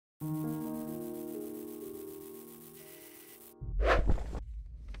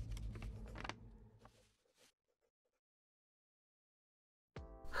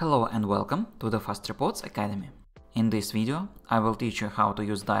Hello and welcome to the FastReports Academy. In this video, I will teach you how to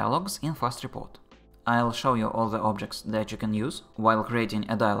use dialogs in FastReport. I'll show you all the objects that you can use while creating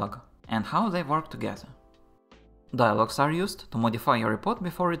a dialog and how they work together. Dialogs are used to modify your report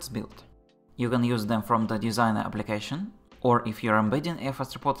before it's built. You can use them from the designer application, or if you're embedding a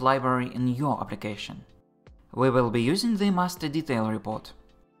FastReport library in your application. We will be using the master detail report.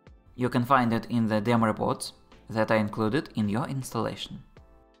 You can find it in the demo reports that are included in your installation.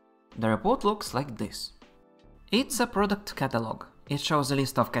 The report looks like this. It's a product catalog. It shows a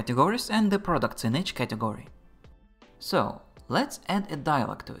list of categories and the products in each category. So, let's add a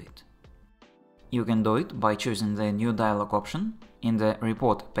dialog to it. You can do it by choosing the New Dialog option in the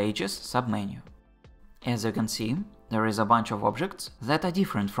Report Pages submenu. As you can see, there is a bunch of objects that are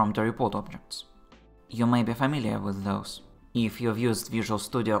different from the report objects. You may be familiar with those, if you've used Visual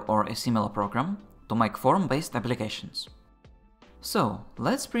Studio or a similar program to make form-based applications. So,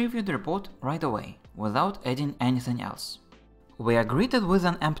 let's preview the report right away, without adding anything else. We are greeted with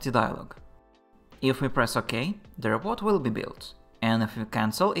an empty dialog. If we press OK, the report will be built, and if we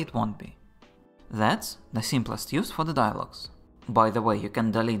cancel, it won't be. That's the simplest use for the dialogs. By the way, you can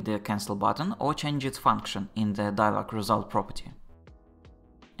delete the cancel button or change its function in the dialog result property.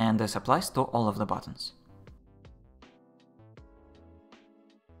 And this applies to all of the buttons.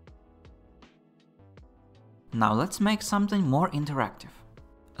 Now let's make something more interactive.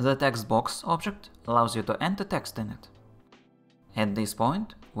 The TextBox object allows you to enter text in it. At this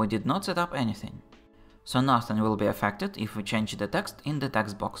point, we did not set up anything, so nothing will be affected if we change the text in the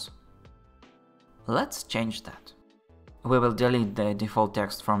text box. Let's change that. We will delete the default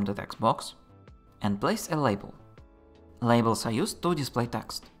text from the text box and place a label. Labels are used to display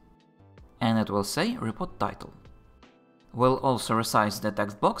text, and it will say report title. We'll also resize the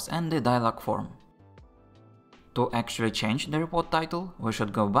text box and the dialog form. To actually change the report title, we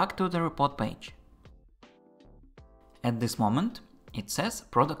should go back to the report page. At this moment, it says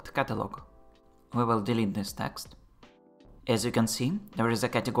Product Catalog. We will delete this text. As you can see, there is a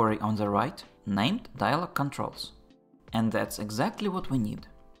category on the right named Dialog Controls. And that's exactly what we need.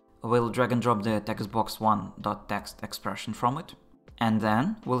 We'll drag and drop the textbox1.text expression from it, and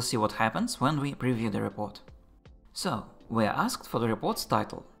then we'll see what happens when we preview the report. So, we are asked for the report's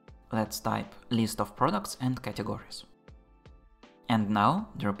title. Let's type list of products and categories. And now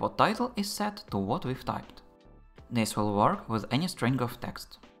the report title is set to what we've typed. This will work with any string of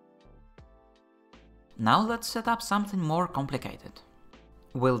text. Now let's set up something more complicated.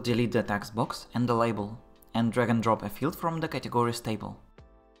 We'll delete the text box and the label, and drag and drop a field from the categories table.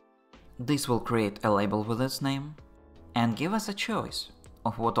 This will create a label with its name, and give us a choice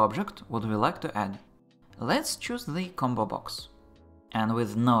of what object would we like to add. Let's choose the combo box. And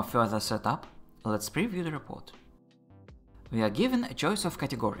with no further setup, let's preview the report. We are given a choice of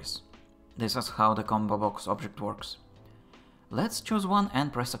categories. This is how the combo box object works. Let's choose one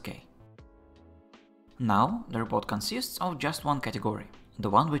and press OK. Now the report consists of just one category, the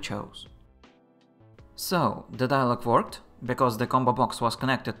one we chose. So the dialog worked because the combo box was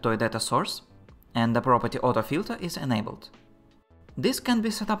connected to a data source and the property autofilter is enabled. This can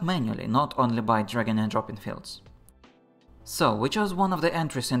be set up manually, not only by dragging and dropping fields. So we chose one of the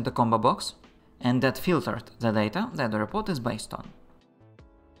entries in the combo box, and that filtered the data that the report is based on.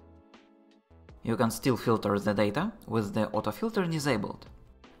 You can still filter the data with the autofilter disabled.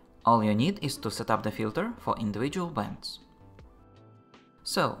 All you need is to set up the filter for individual bands.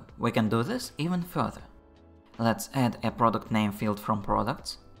 So we can do this even further. Let's add a product name field from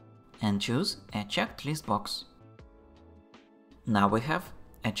products and choose a checked list box. Now we have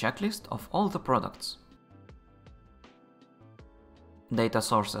a checklist of all the products. Data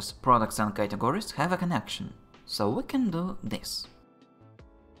sources, products and categories have a connection, so we can do this.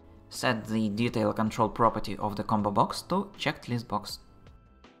 Set the detail control property of the combo box to checked list box.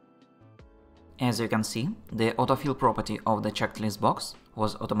 As you can see, the autofill property of the checked list box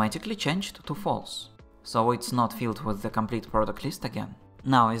was automatically changed to false, so it's not filled with the complete product list again.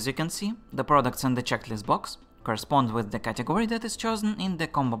 Now, as you can see, the products in the checked list box correspond with the category that is chosen in the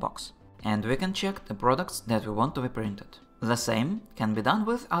combo box, and we can check the products that we want to be printed. The same can be done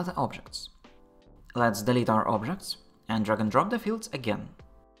with other objects. Let's delete our objects and drag and drop the fields again.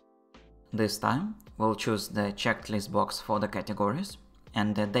 This time, we'll choose the checked list box for the categories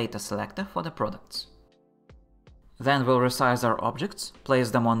and the data selector for the products. Then we'll resize our objects,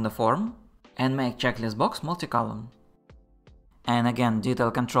 place them on the form, and make checklist box multi-column. And again, detail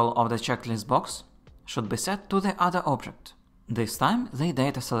control of the checklist box should be set to the other object, this time the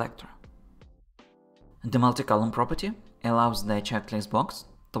data selector. The multi-column property allows the checklist box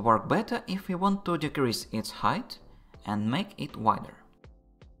to work better if we want to decrease its height and make it wider.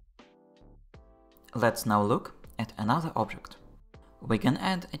 Let's now look at another object. We can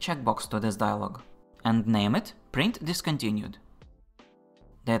add a checkbox to this dialog and name it Print Discontinued.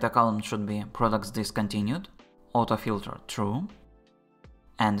 Data column should be Products Discontinued, Autofilter True,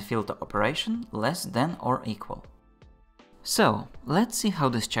 and Filter Operation less than or equal. So, let's see how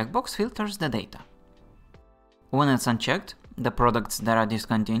this checkbox filters the data. When it's unchecked, the products that are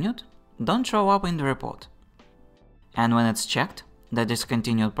discontinued don't show up in the report. And when it's checked, the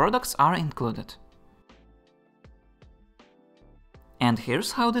discontinued products are included. And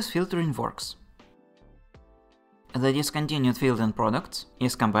here's how this filtering works. The discontinued field in products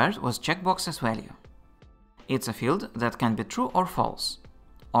is compared with checkbox's value. It's a field that can be true or false,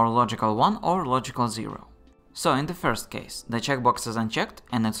 or logical 1 or logical 0. So in the first case, the checkbox is unchecked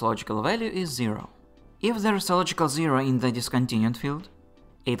and its logical value is 0. If there is a logical 0 in the discontinued field,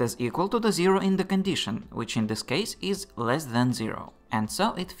 it is equal to the 0 in the condition, which in this case is less than 0, and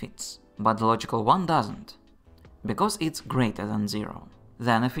so it fits. But the logical 1 doesn't, because it's greater than 0.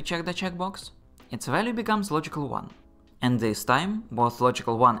 Then if we check the checkbox, its value becomes logical 1, and this time both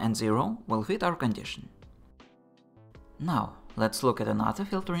logical 1 and 0 will fit our condition. Now, let's look at another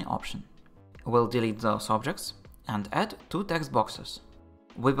filtering option. We'll delete those objects and add 2 text boxes.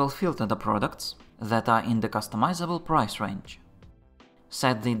 We will filter the products that are in the customizable price range.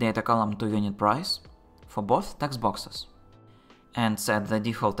 Set the data column to unit price for both text boxes, and set the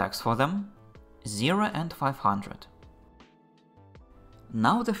default text for them 0 and 500.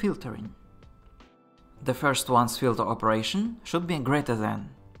 Now the filtering. The first one's filter operation should be greater than,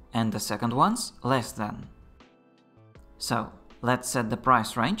 and the second one's less than. So, let's set the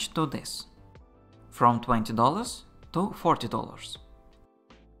price range to this, from $20 to $40.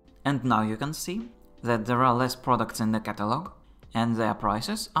 And now you can see that there are less products in the catalog, and their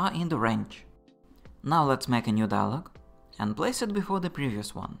prices are in the range. Now let's make a new dialog and place it before the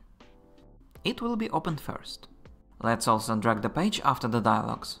previous one. It will be opened first. Let's also drag the page after the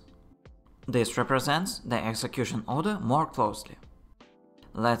dialogs. This represents the execution order more closely.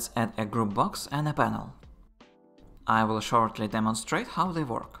 Let's add a group box and a panel. I will shortly demonstrate how they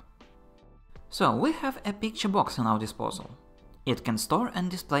work. So we have a picture box in our disposal. It can store and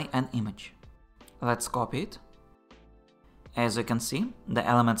display an image. Let's copy it. As you can see, the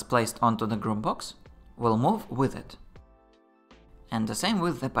elements placed onto the group box will move with it. And the same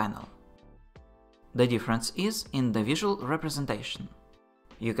with the panel. The difference is in the visual representation.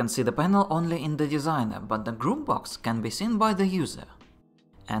 You can see the panel only in the designer, but the group box can be seen by the user.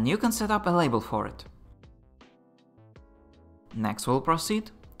 And you can set up a label for it. Next we'll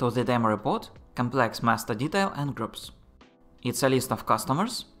proceed to the demo report, Complex Master Detail and Groups. It's a list of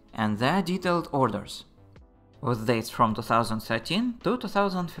customers and their detailed orders, with dates from 2013 to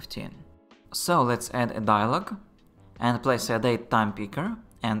 2015. So let's add a dialog and place a datetime picker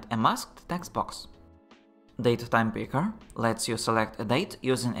and a masked text box. Datetime picker lets you select a date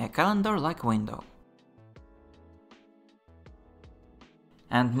using a calendar-like window.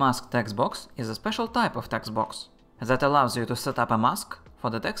 And masked text box is a special type of text box that allows you to set up a mask for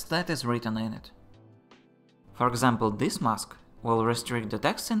the text that is written in it. For example, this mask will restrict the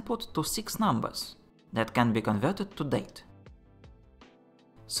text input to 6 numbers that can be converted to date.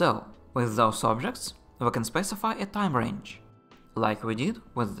 So, with those objects, we can specify a time range, like we did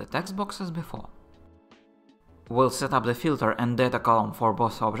with the text boxes before. We'll set up the filter and data column for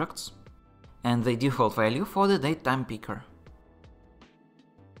both objects, and the default value for the datetime picker.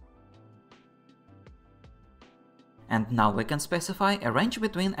 And now we can specify a range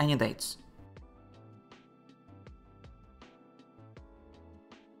between any dates.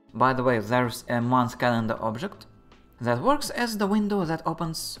 By the way, there's a month calendar object that works as the window that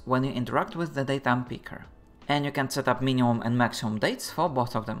opens when you interact with the datetime picker, and you can set up minimum and maximum dates for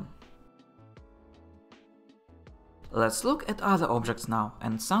both of them. Let's look at other objects now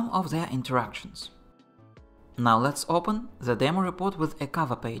and some of their interactions. Now let's open the demo report with a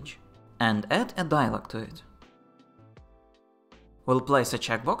cover page and add a dialog to it. We'll place a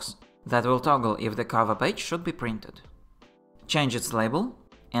checkbox that will toggle if the cover page should be printed, change its label,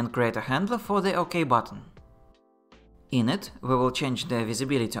 and create a handler for the OK button. In it, we will change the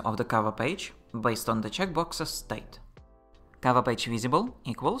visibility of the cover page based on the checkbox's state. Cover page visible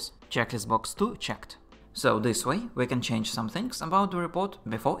equals checklist box 2 checked. So this way we can change some things about the report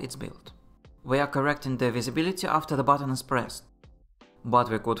before it's built. We are correcting the visibility after the button is pressed, but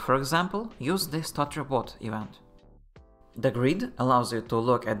we could, for example, use the start report event. The grid allows you to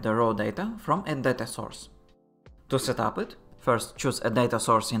look at the raw data from a data source. To set up it, first choose a data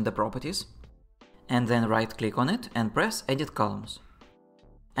source in the properties, and then right-click on it and press Edit Columns.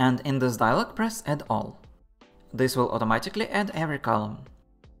 And in this dialog press Add All. This will automatically add every column.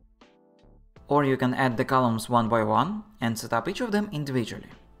 Or you can add the columns one by one and set up each of them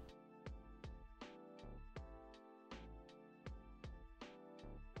individually.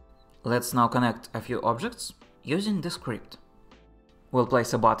 Let's now connect a few objects using the script. We'll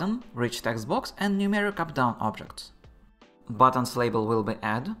place a button, rich text box, and numeric up-down objects. Button's label will be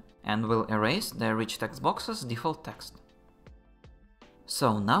add, and will erase the rich text box's default text.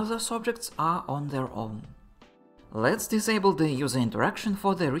 So now those objects are on their own. Let's disable the user interaction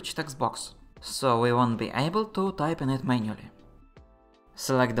for the rich text box, so we won't be able to type in it manually.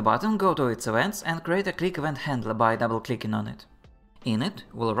 Select the button, go to its events, and create a click event handler by double-clicking on it. In it,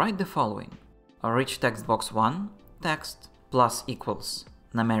 we'll write the following: a rich text box 1 text plus equals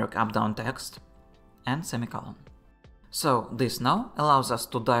numeric up-down text and semicolon. So this now allows us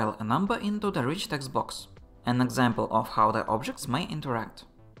to dial a number into the rich text box, an example of how the objects may interact.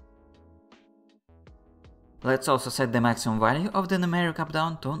 Let's also set the maximum value of the numeric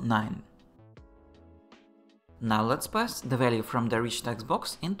up-down to 9. Now let's pass the value from the rich text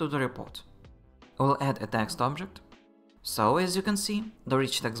box into the report. We'll add a text object. So as you can see, the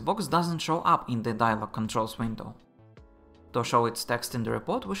rich text box doesn't show up in the dialog controls window. To show its text in the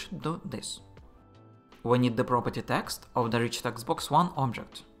report, we should do this. We need the property text of the rich text box 1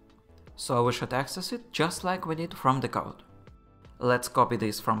 object, so we should access it just like we did from the code. Let's copy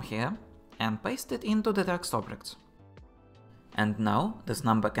this from here and paste it into the text objects. And now this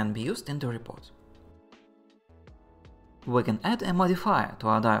number can be used in the report. We can add a modifier to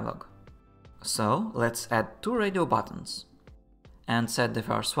our dialog. So let's add 2 radio buttons and set the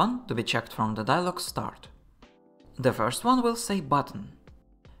first one to be checked from the dialog start. The first one will say button,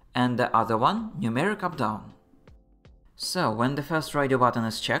 and the other one numeric up-down. So when the first radio button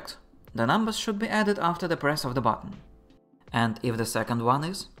is checked, the numbers should be added after the press of the button. And if the second one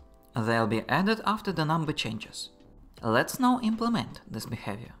is, they'll be added after the number changes. Let's now implement this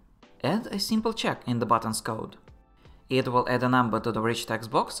behavior. Add a simple check in the button's code. It will add a number to the rich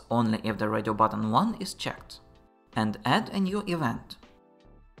text box only if the radio button 1 is checked. And add a new event.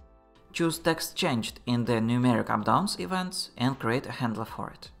 Choose text changed in the numeric up-downs events and create a handler for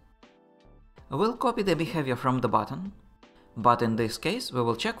it. We'll copy the behavior from the button, but in this case we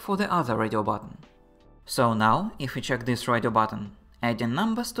will check for the other radio button. So now, if we check this radio button, adding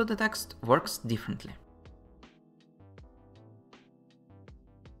numbers to the text works differently.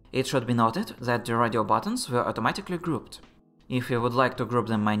 It should be noted that the radio buttons were automatically grouped. If you would like to group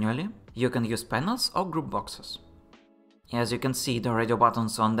them manually, you can use panels or group boxes. As you can see, the radio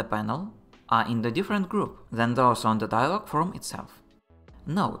buttons on the panel are in the different group than those on the dialog form itself.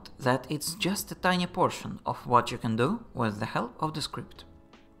 Note that it's just a tiny portion of what you can do with the help of the script.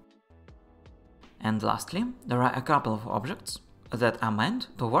 And lastly, there are a couple of objects that are meant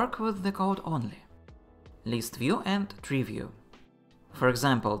to work with the code only: ListView and TreeView. For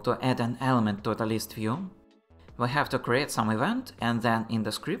example, to add an element to the ListView, we have to create some event and then in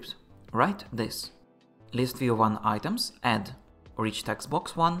the script write this: ListView 1 items add rich text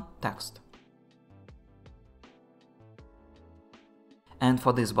box 1 text. And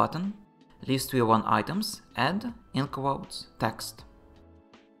for this button, ListView 1 items add in quotes text.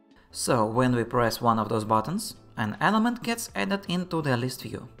 So when we press one of those buttons, an element gets added into the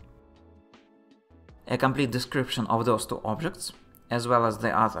ListView. A complete description of those 2 objects, as well as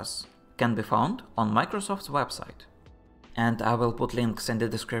the others, can be found on Microsoft's website. And I will put links in the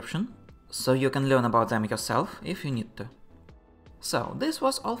description, so you can learn about them yourself if you need to. So this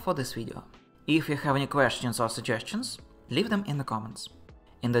was all for this video. If you have any questions or suggestions, leave them in the comments.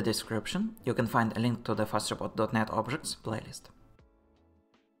 In the description, you can find a link to the FastReport.NET objects playlist.